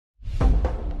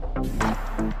We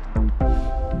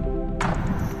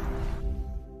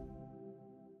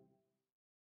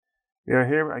are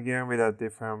here again with a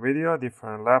different video,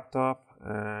 different laptop,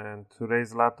 and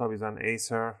today's laptop is an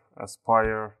Acer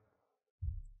Aspire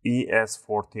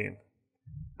Es14,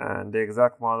 and the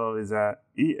exact model is a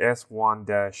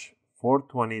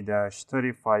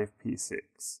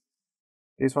ES1-420-35P6.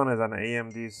 This one is an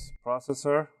AMD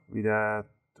processor with a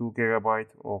 2 GB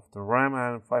of the RAM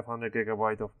and 500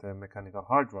 GB of the mechanical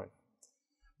hard drive.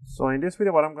 So in this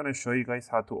video, what I'm going to show you guys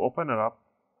how to open it up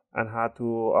and how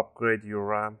to upgrade your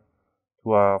RAM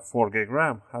to a 4 GB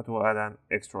RAM, how to add an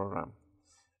extra RAM.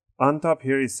 On top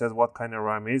here, it says what kind of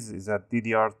RAM is a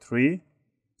DDR3.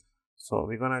 So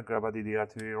we're gonna grab a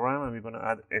DDR3 RAM and we're gonna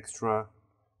add extra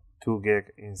 2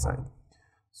 GB inside.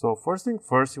 So first thing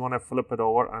first, you wanna flip it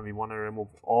over and we wanna remove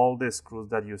all the screws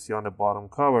that you see on the bottom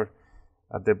cover,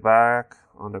 at the back,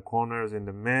 on the corners, in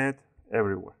the mid,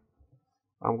 everywhere.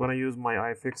 I'm gonna use my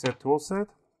iFixit tool set.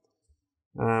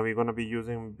 We're gonna be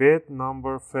using bit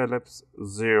number Phillips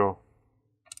 0.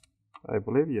 I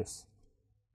believe, yes.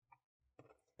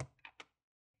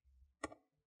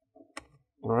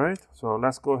 Alright, so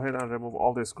let's go ahead and remove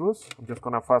all the screws. I'm just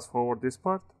gonna fast forward this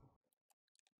part.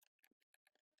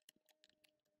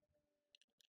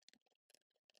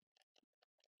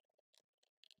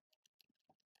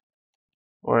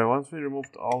 Alright, once we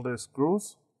removed all the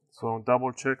screws, so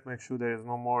double check, make sure there is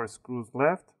no more screws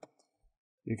left.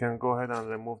 You can go ahead and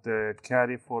remove the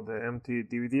caddy for the empty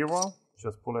DVD-ROM.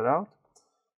 Just pull it out.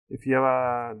 If you have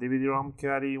a DVD-ROM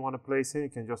caddy you want to place in, you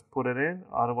can just put it in.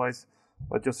 Otherwise,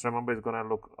 but just remember, it's going to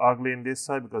look ugly in this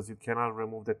side because you cannot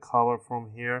remove the cover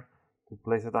from here to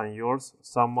place it on yours.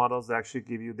 Some models actually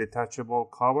give you detachable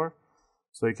cover,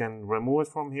 so you can remove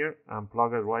it from here and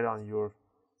plug it right on your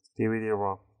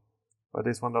DVD-ROM. But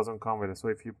this one doesn't come with it. So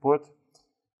if you put,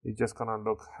 it's just going to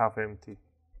look half empty.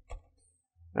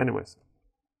 Anyways,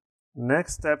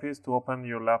 next step is to open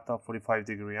your laptop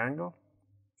 45-degree angle,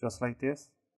 just like this.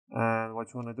 And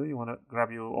what you want to do, you want to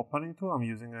grab your opening tool. I'm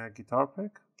using a guitar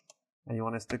pick, and you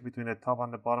want to stick between the top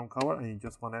and the bottom cover, and you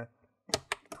just want to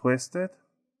twist it,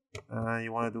 and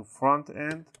you want to do front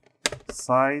end,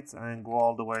 sides, and go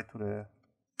all the way to the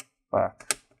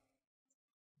back.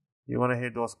 You want to hear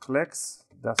those clicks.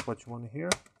 That's what you want to hear.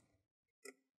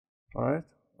 All right,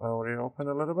 I already opened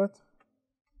a little bit,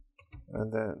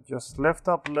 and then just lift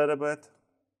up a little bit.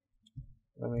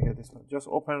 Let me get this one. Just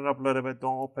open it up a little bit.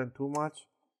 Don't open too much.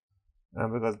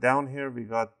 And because down here we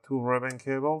got 2 ribbon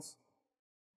cables.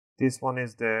 This one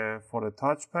is for the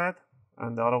touchpad,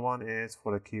 and the other one is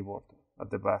for the keyboard at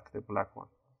the back, the black one.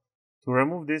 To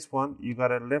remove this one, you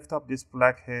gotta lift up this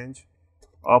black hinge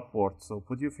upward. So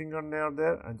put your fingernail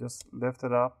there and just lift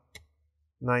it up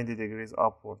 90 degrees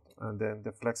upward, and then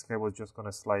the flex cable is just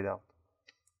gonna slide out.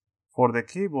 For the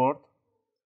keyboard,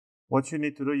 what you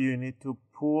need to do, you need to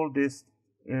pull this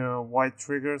white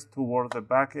triggers toward the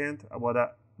back end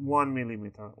about 1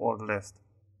 millimeter or less,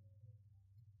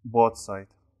 both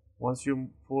sides. Once you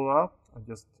pull up, and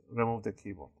just remove the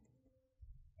keyboard.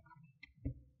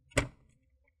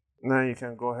 Now you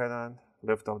can go ahead and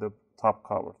lift up the top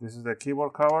cover. This is the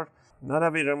keyboard cover. Now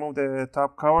that we remove the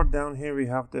top cover, down here we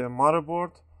have the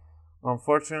motherboard.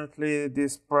 Unfortunately,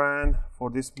 this brand,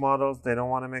 for these models, they don't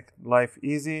want to make life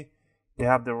easy. They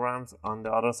have the RAMs on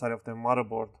the other side of the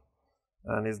motherboard,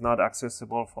 and it's not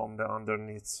accessible from the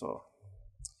underneath, so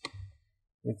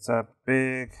it's a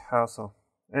big hassle.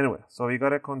 Anyway, so we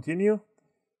gotta continue.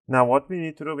 Now what we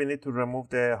need to do, we need to remove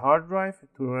the hard drive.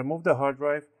 To remove the hard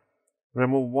drive,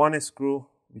 remove one screw,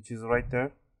 which is right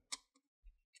there.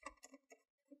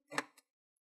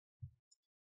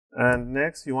 And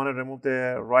next, you want to remove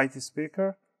the right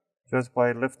speaker just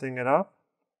by lifting it up.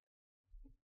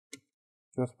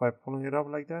 Just by pulling it up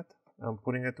like that and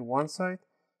putting it to one side.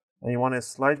 And you want to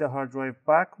slide the hard drive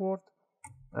backward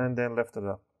and then lift it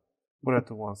up. Put it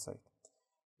to one side.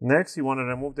 Next, you want to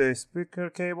remove the speaker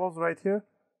cables right here.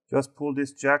 Just pull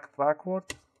this jack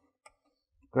backward.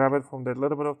 Grab it from the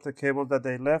little bit of the cable that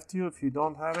they left you. If you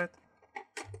don't have it,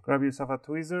 grab yourself a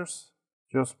tweezers.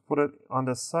 Just put it on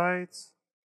the sides.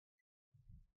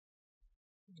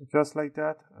 Just like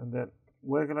that. And then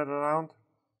wiggle it around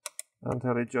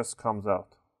until it just comes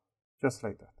out. Just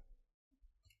like that.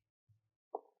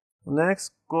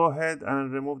 Next, go ahead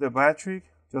and remove the battery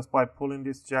just by pulling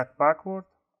this jack backward.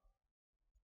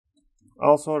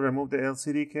 Also remove the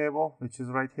LCD cable, which is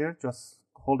right here. Just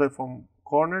hold it from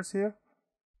corners here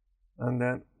and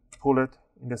then pull it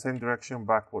in the same direction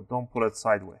backward. Don't pull it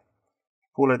sideways.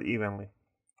 Pull it evenly.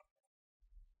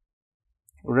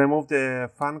 Remove the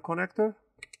fan connector.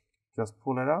 Just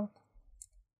pull it out.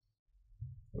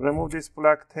 Remove this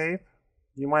black tape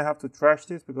You might have to trash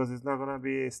this because it's not gonna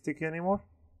be sticky anymore.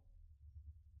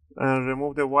 And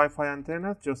remove the Wi-Fi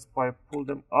antennas just by pull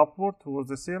them upward towards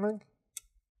the ceiling.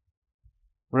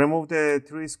 Remove the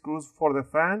 3 screws for the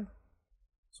fan.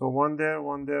 So one there,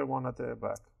 one at the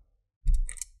back.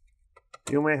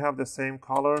 You may have the same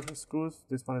color screws.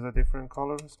 This one is a different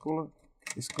color screws.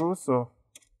 So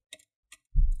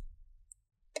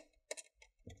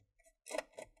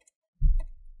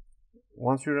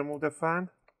once you remove the fan,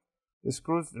 the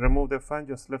screws, remove the fan,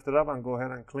 just lift it up and go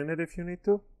ahead and clean it if you need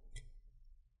to.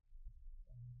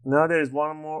 Now there is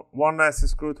one last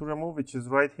screw to remove, which is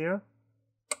right here.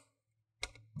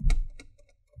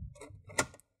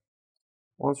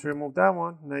 Once you remove that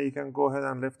one, now you can go ahead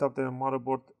and lift up the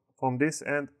motherboard from this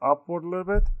end upward a little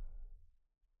bit.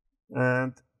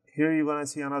 And here you're gonna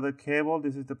see another cable.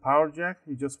 This is the power jack.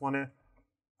 You just wanna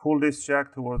pull this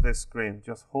jack towards the screen.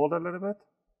 Just hold a little bit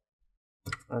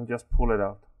and just pull it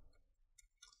out.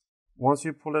 Once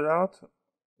you pull it out,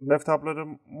 lift up a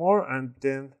little more and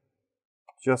then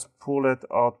just pull it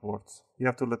outwards. You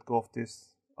have to let go of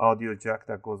this audio jack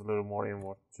that goes a little more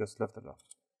inward. Just lift it up.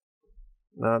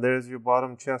 Now there's your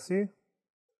bottom chassis,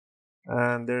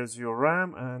 and there's your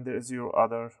RAM, and there's your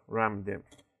other RAM DIMM.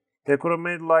 They could have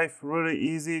made life really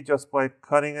easy just by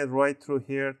cutting it right through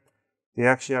here. They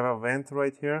actually have a vent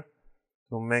right here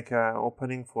to make an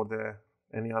opening for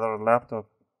any other laptop.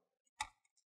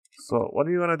 So what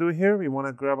are you gonna do here? We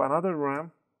wanna grab another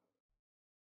RAM,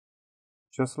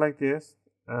 just like this,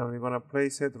 and we're gonna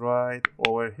place it right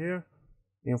over here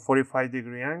in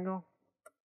 45-degree angle,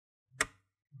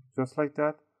 just like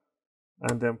that,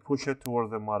 and then push it towards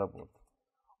the motherboard.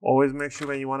 Always make sure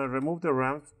when you want to remove the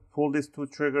RAM, pull these 2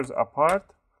 triggers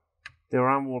apart. The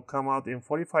RAM will come out in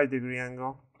 45-degree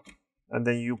angle, and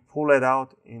then you pull it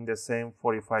out in the same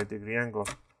 45-degree angle.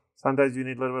 Sometimes you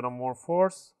need a little bit of more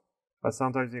force, but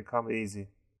sometimes it comes easy.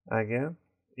 Again,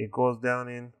 it goes down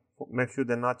in, make sure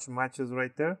the notch matches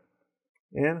right there,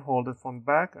 and hold it from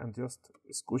back and just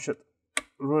squish it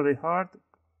really hard.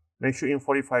 Make sure in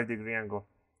 45-degree angle.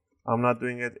 I'm not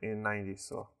doing it in 90,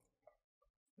 so.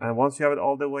 And once you have it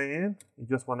all the way in, you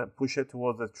just want to push it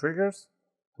towards the triggers,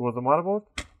 towards the motherboard.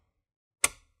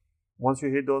 Once you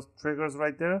hit those triggers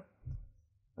right there,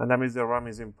 and that means the RAM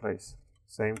is in place.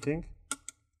 Same thing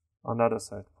on the other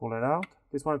side. Pull it out.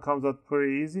 This one comes out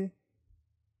pretty easy.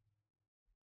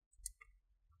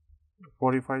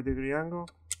 45-degree angle,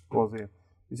 goes in.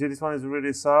 You see this one is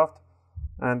really soft,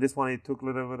 and this one it took a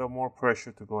little bit of more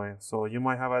pressure to go in. So you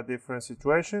might have a different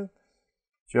situation.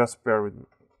 Just bear with me.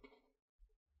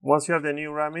 Once you have the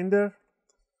new RAM in there,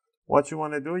 what you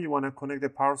want to do, you want to connect the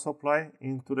power supply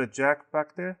into the jack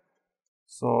back there.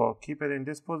 So keep it in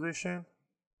this position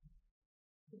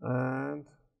and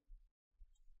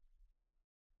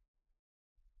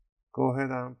go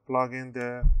ahead and plug in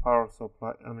the power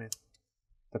supply,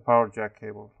 the power jack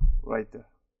cable right there.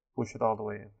 Push it all the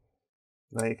way in.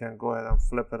 Now you can go ahead and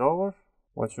flip it over.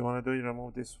 What you want to do, you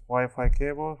remove this Wi-Fi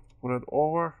cable, put it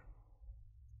over.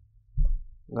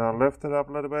 Now lift it up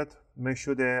a little bit. Make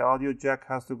sure the audio jack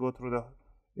has to go through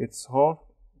its hole.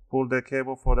 Pull the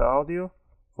cable for the audio,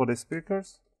 for the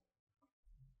speakers.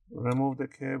 Remove the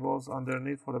cables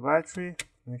underneath for the battery.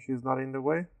 Make sure it's not in the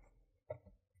way.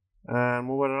 And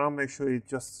move it around. Make sure it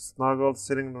just snuggles,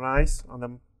 sitting nice on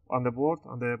the board,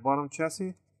 on the bottom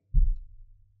chassis.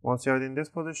 Once you have it in this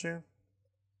position,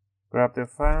 grab the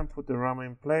fan, put the RAM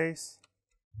in place.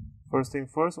 First thing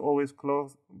first, always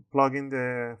plug in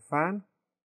the fan.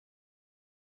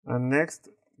 And next,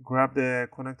 grab the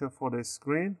connector for the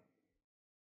screen.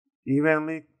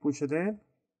 Evenly push it in.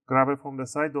 Grab it from the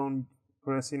side. Don't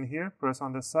press in here. Press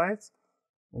on the sides.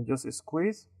 And just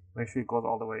squeeze. Make sure it goes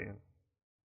all the way in.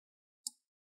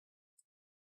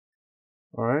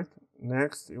 Alright.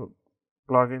 Next, you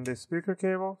plug in the speaker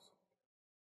cables.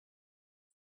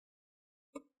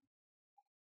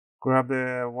 Grab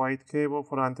the white cable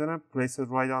for the antenna. Place it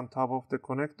right on top of the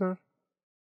connector.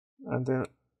 And then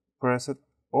press it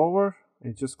over.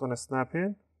 It's just gonna snap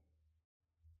in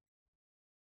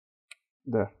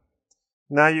there.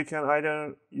 Now you can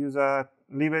either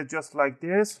leave it just like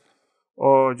this,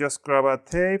 or just grab a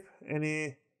tape.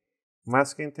 Any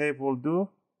masking tape will do.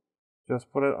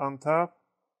 Just put it on top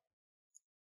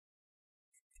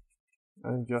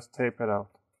and just tape it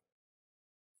out.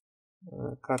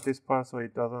 Cut this part so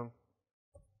it doesn't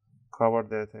cover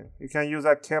the thing. You can use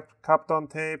a Kapton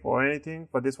tape or anything,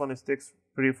 but this one sticks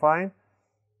pretty fine.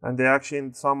 And they actually,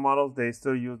 in some models, they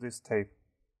still use this tape.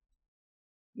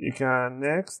 You can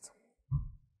next,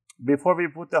 before we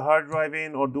put the hard drive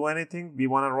in or do anything, we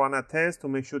want to run a test to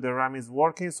make sure the RAM is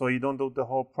working so you don't do the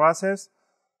whole process.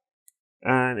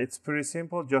 And it's pretty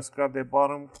simple. Just grab the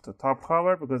bottom to top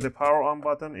cover because the power on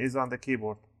button is on the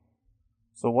keyboard.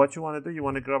 So what you want to do, you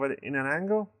want to grab it in an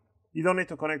angle. You don't need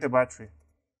to connect the battery.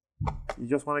 You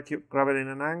just want to grab it in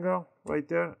an angle right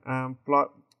there and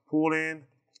pull in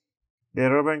the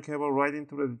ribbon cable right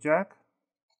into the jack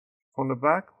from the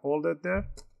back. Hold it there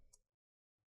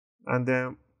and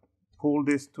then pull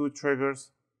these two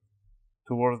triggers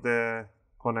towards the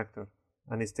connector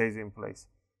and it stays in place.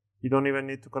 You don't even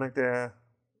need to connect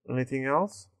anything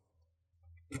else.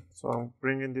 So I'm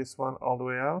bringing this one all the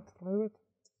way out a little bit.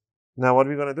 Now what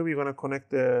we're going to do, we're going to connect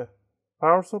the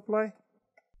power supply.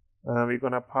 We're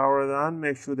going to power it on,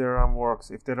 make sure the RAM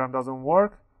works. If the RAM doesn't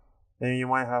work, then you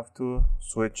might have to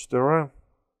switch the RAM.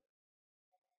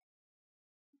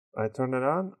 I turn it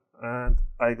on and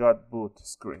I got boot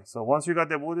screen. So once you got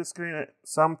the boot screen,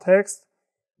 some text,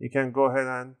 you can go ahead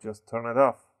and just turn it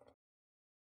off.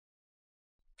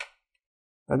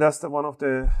 And that's one of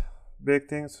the big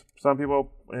things. Some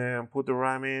people put the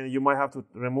RAM in. You might have to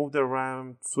remove the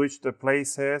RAM, switch the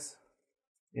places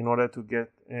in order to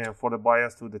get for the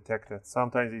BIOS to detect it.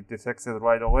 Sometimes it detects it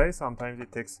right away. Sometimes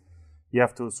it takes, you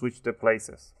have to switch the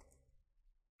places.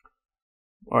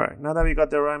 All right, now that we got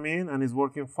the RAM in and it's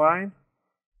working fine,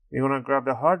 we're gonna grab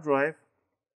the hard drive.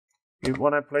 You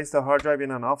wanna place the hard drive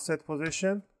in an offset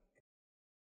position,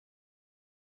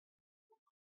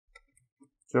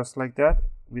 just like that,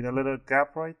 with a little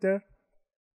gap right there.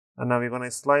 And now we're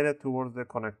gonna slide it towards the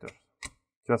connector,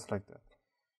 just like that.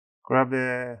 Grab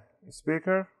the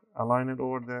speaker, align it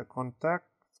over the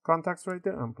contacts right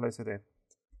there, and place it in.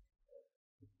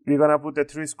 We're gonna put the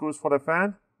 3 screws for the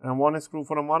fan, and 1 screw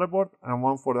for the motherboard, and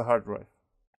 1 for the hard drive.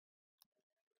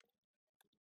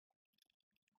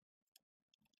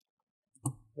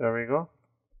 There we go.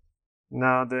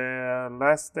 Now the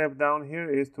last step down here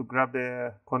is to grab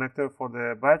the connector for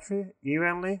the battery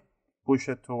evenly, push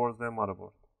it towards the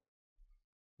motherboard.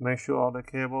 Make sure all the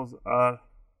cables are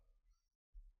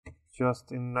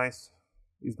just in nice,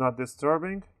 it's not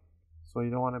disturbing, so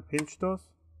you don't want to pinch those.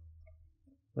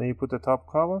 Then you put the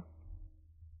top cover.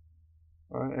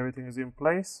 Alright, everything is in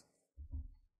place.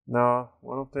 Now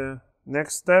one of the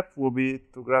next step will be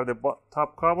to grab the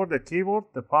top cover, the keyboard,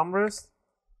 the palm rest,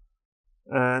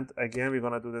 and again we're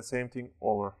gonna do the same thing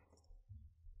over.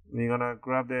 We're gonna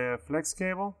grab the flex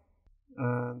cable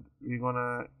and we're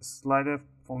gonna slide it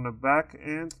from the back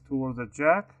end towards the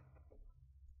jack,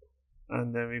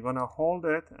 and then we're gonna hold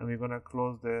it and we're gonna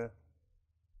close the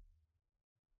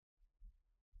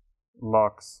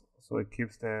locks so it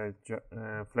keeps the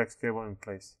flex cable in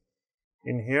place.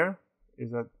 In here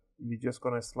is that we're just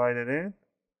gonna slide it in.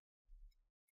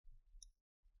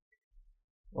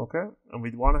 Okay, and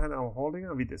with one hand I'm holding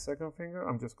it, with the second finger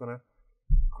I'm just gonna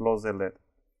close the lid.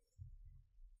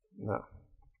 Now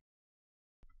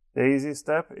the easy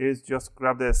step is just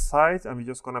grab the sides and we're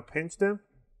just gonna pinch them.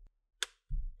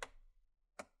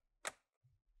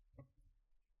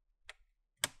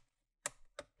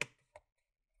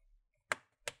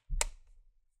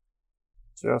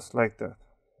 Just like that.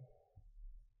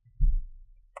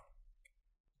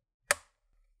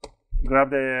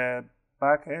 Grab the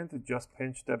back end, just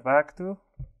pinch the back too.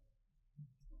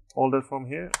 Hold it from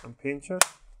here and pinch it.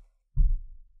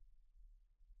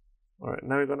 Alright,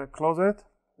 now we're gonna close it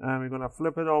and we're gonna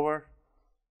flip it over.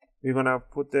 We're gonna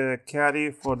put the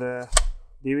caddy for the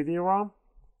DVD-ROM.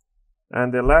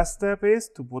 And the last step is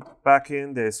to put back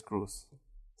in the screws.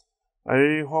 I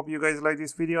really hope you guys like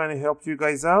this video and it helped you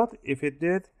guys out. If it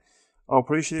did, I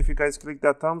appreciate if you guys click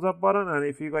that thumbs up button, and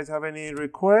if you guys have any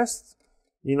requests,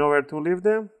 you know where to leave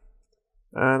them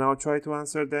and I'll try to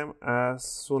answer them as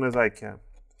soon as I can.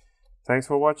 Thanks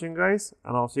for watching guys,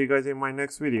 and I'll see you guys in my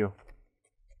next video.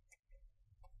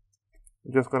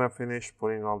 I'm just gonna finish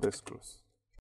putting all the screws.